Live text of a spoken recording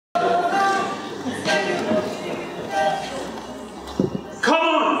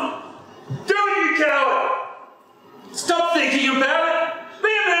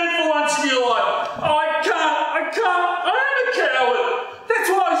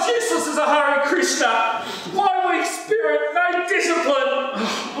as a Hare Krishna. My weak spirit, no discipline.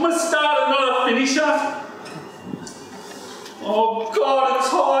 I'm a starter, not a finisher. Oh God, it's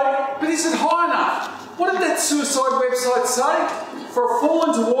high. But is it high enough? What did that suicide website say? For a fall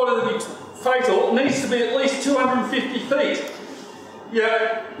into water to be fatal, it needs to be at least 250 feet.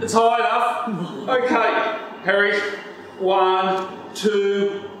 Yeah, it's high enough. Okay, Harry. 1,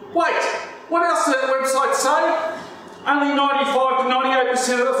 2, wait. What else did that website say? Only 95 to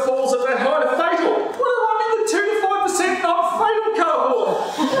 98% of the falls at that height are fatal. What if I'm in the 2 to 5% not fatal cohort?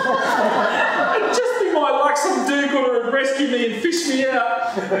 It'd just be my luck some do-gooder would rescue me and fish me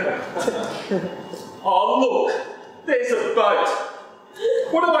out. Oh look, there's a boat.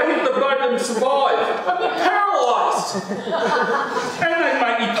 What if I hit the boat and survive? I'd be paralysed. And they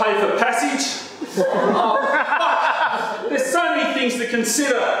make me pay for passage. Oh, fuck. There's so many things to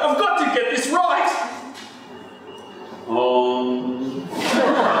consider. I've got to get this right.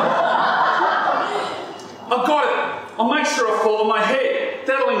 I've got it. I'll make sure I fall on my head.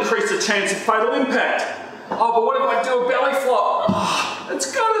 That'll increase the chance of fatal impact. Oh, but what if I do a belly flop? Oh,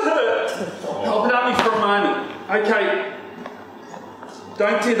 it's gonna hurt. Oh, but only for a moment. Okay.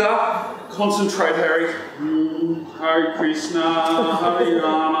 Don't dither. Concentrate, Harry. Hare Krishna, Hare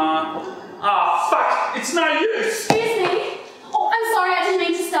Rama. Ah, fuck! It's no use! Excuse me. Oh, I'm sorry, I didn't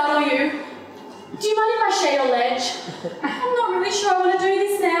mean to startle you. Do you mind if I share your ledge? I'm not really sure I want to do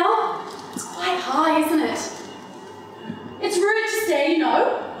this now. It's quite high, isn't it? It's rude to stare, you know.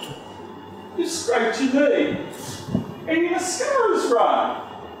 You scraped your knee. And your mascara's run.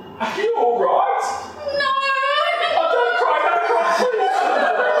 Are you alright? No! Oh, don't cry,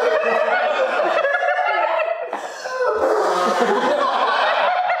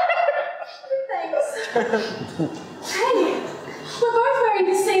 Thanks. Hey, we're both wearing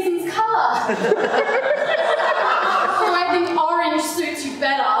this season's colour. Oh, I think orange suits you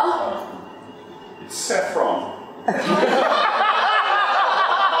better. It's saffron.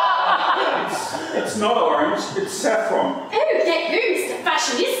 It's not orange, it's saffron. Oh, get you, Mr.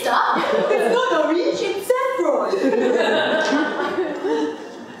 Fashionista. It's not orange, it's saffron.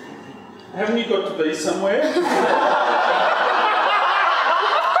 Haven't you got to be somewhere?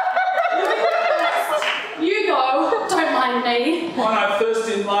 You go, don't mind me. I know, first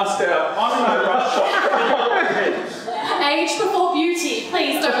in, last out. I'm in no rush shop. Age before beauty.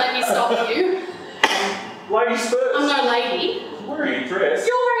 Please don't let me stop you. Ladies first. I'm no lady. I'm wearing a dress.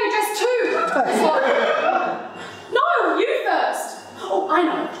 You're wearing a dress too. No, you first. Oh, I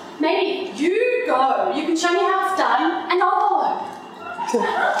know. Maybe you go. You can show me how it's done, and I'll follow. I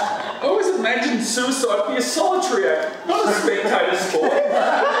always imagined suicide to be a solitary act, not a spectator sport.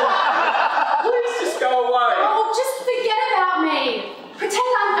 Please just go away. Oh, just forget about me.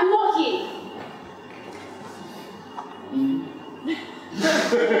 Pretend I'm not here.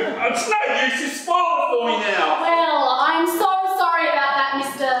 It's no use, you spoiled it for me now. Well, I'm so sorry about that,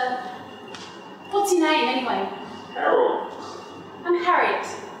 Mr. What's your name, anyway? Harold. I'm Harriet.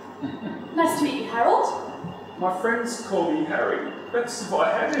 Nice to meet you, Harold. My friends call me Harry. That's if I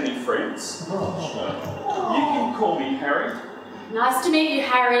had any friends. You can call me Harry. Nice to meet you,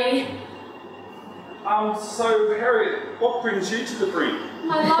 Harry. So Harriet, what brings you to the brink?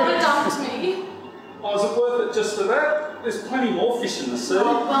 My lover dumped me. Oh, is it worth it just for that? There's plenty more fish in the sea. Oh,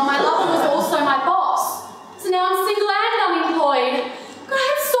 well, my lover was also my boss. So now I'm single and unemployed. God, I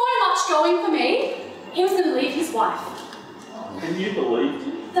had so much going for me. He was going to leave his wife. And you believed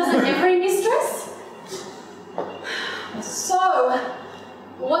him? Doesn't every mistress? So,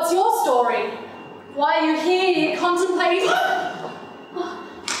 what's your story? Why are you here contemplating? Oh,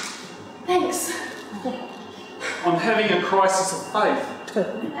 thanks. I'm having a crisis of faith.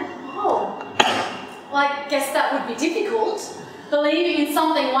 Oh. Well, I guess that would be difficult. Believing in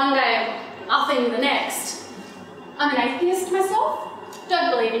something one day and nothing the next. I'm an atheist myself. Don't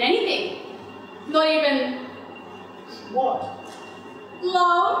believe in anything. Not even... What?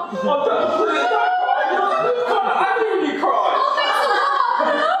 love. Oh, don't cry. I didn't mean you cry. Oh, thanks a lot.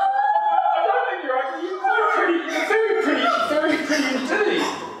 I don't mean you're ugly. You're very pretty indeed.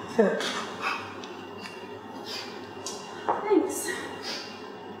 Thanks.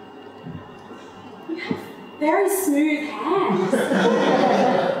 You have very smooth hands. You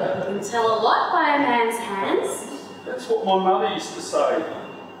can tell a lot by a man's hands. That's what my mother used to say.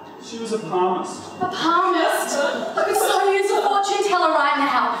 She was a palmist. A palmist? I could so use a fortune teller right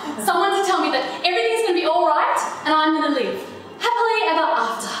now. Someone to tell me that everything's going to be all right and I'm going to live happily ever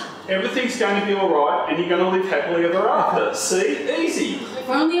after. Everything's going to be all right and you're going to live happily ever after. See? Easy. If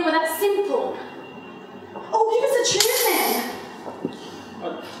only it were that simple. Oh, give us a tune then.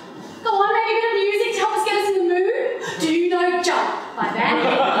 Go on, maybe a bit of music to help us get us in the mood. Do you know Jump by Van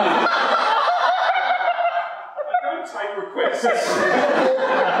Halen? requests.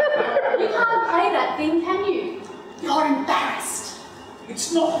 You can't play that thing, can you? You're embarrassed.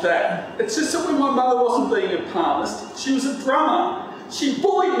 It's not that. It's just that when my mother wasn't being a palmist, she was a drummer. She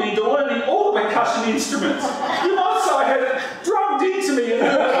bullied me into learning all the percussion instruments. You might say I had it drummed into me.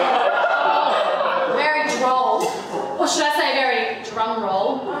 Very droll. Or should I say very drum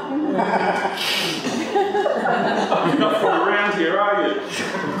roll? You're not from around here, are you?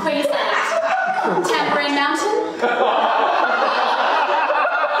 Queensland. Tambourine Mountain.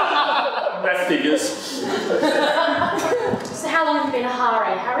 That figures. So how long have you been a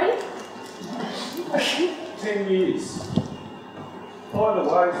Hare, Harry? 10 years. By the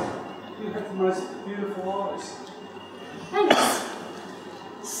way, you have the most beautiful eyes. Thanks.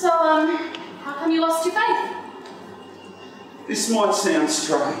 So, how come you lost your faith? This might sound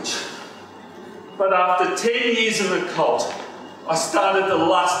strange, but after 10 years in the cult, I started to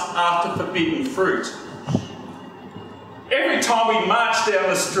lust after forbidden fruit. Every time we marched down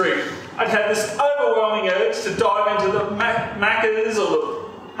the street, I'd have this overwhelming urge to dive into the Macca's or the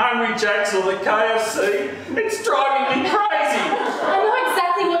Hungry Jack's or the KFC. It's driving me crazy. I know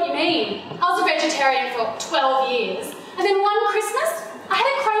exactly what you mean. I was a vegetarian for 12 years, and then one Christmas, I had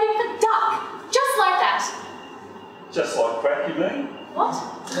a craving for duck, just like that. Just like crack, you mean? What?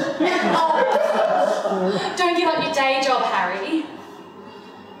 Oh. Don't give up your day job, Harry.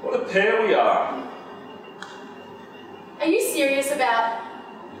 What a pair we are. Are you serious about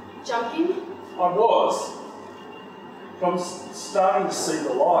jumping? I was. But I'm starting to see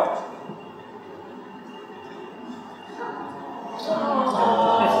the light.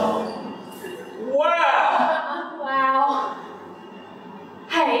 Oh. Wow! Wow.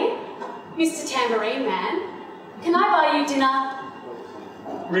 Hey, Mr. Tambourine Man, can I buy you dinner?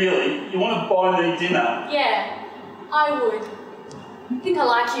 Really? You want to buy me dinner? Yeah, I would. I think I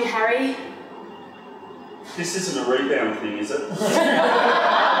like you, Harry. This isn't a rebound thing, is it?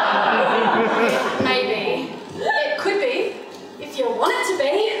 Maybe. It could be, if you want it to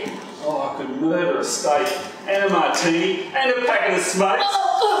be. Oh, I could murder a steak, and a martini, and a packet of smokes.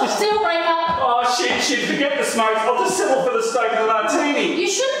 Oh, deal breaker. Oh, shit, forget the smokes. I'll just settle for the steak and the martini. You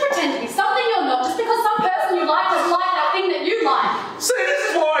shouldn't pretend to be something you're not just because some person you like doesn't like that thing that you like. See, this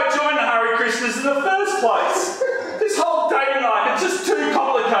is why I joined the Hare Krishnas in the first place. This whole dating life is just too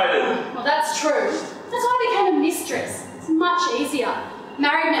complicated. Well, that's true. That's why I became a mistress. It's much easier.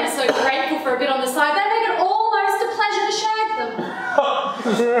 Married men are so grateful for a bit on the side, they make it almost a pleasure to shag them.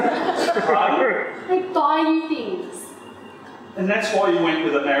 They buy you things. And that's why you went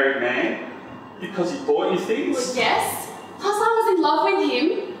with a married man? Because he bought you things? Well, yes. Plus I was in love with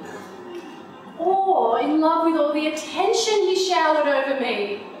him. Or in love with all the attention he showered over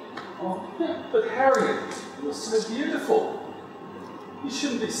me. Oh, but Harriet, you're so beautiful. You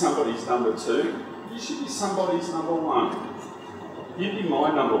shouldn't be somebody's number two. You should be somebody's number one. You'd be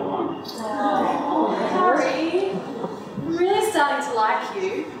my number one. Oh, Harry. I'm really starting to like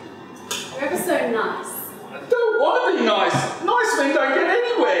you. You're ever so nice. I don't want to be nice. Nice men don't get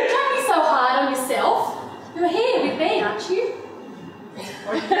anywhere. Don't be so hard on yourself. You're here with me, aren't you?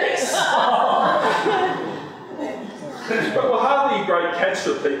 Oh, yes. But we're hardly a great catch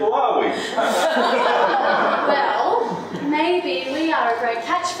for people, are we? Well, maybe we are a great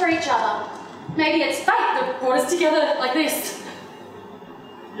catch for each other. Maybe it's fate that brought us together like this.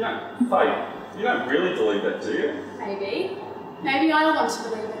 You don't, fate, you don't really believe that, do you? Maybe. Maybe I want to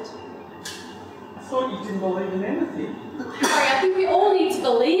believe it. I thought you didn't believe in anything. Harry, I think we all need to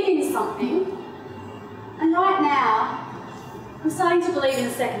believe in something. And right now, I'm starting to believe in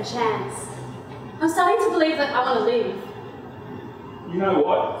a second chance. I'm starting to believe that I want to live. You know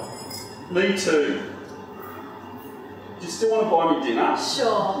what? Me too. Do you still want to buy me dinner?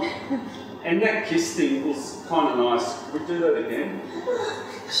 Sure. And that kiss thing was kind of nice. Could we do that again?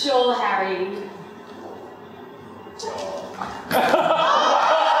 Sure, Harry.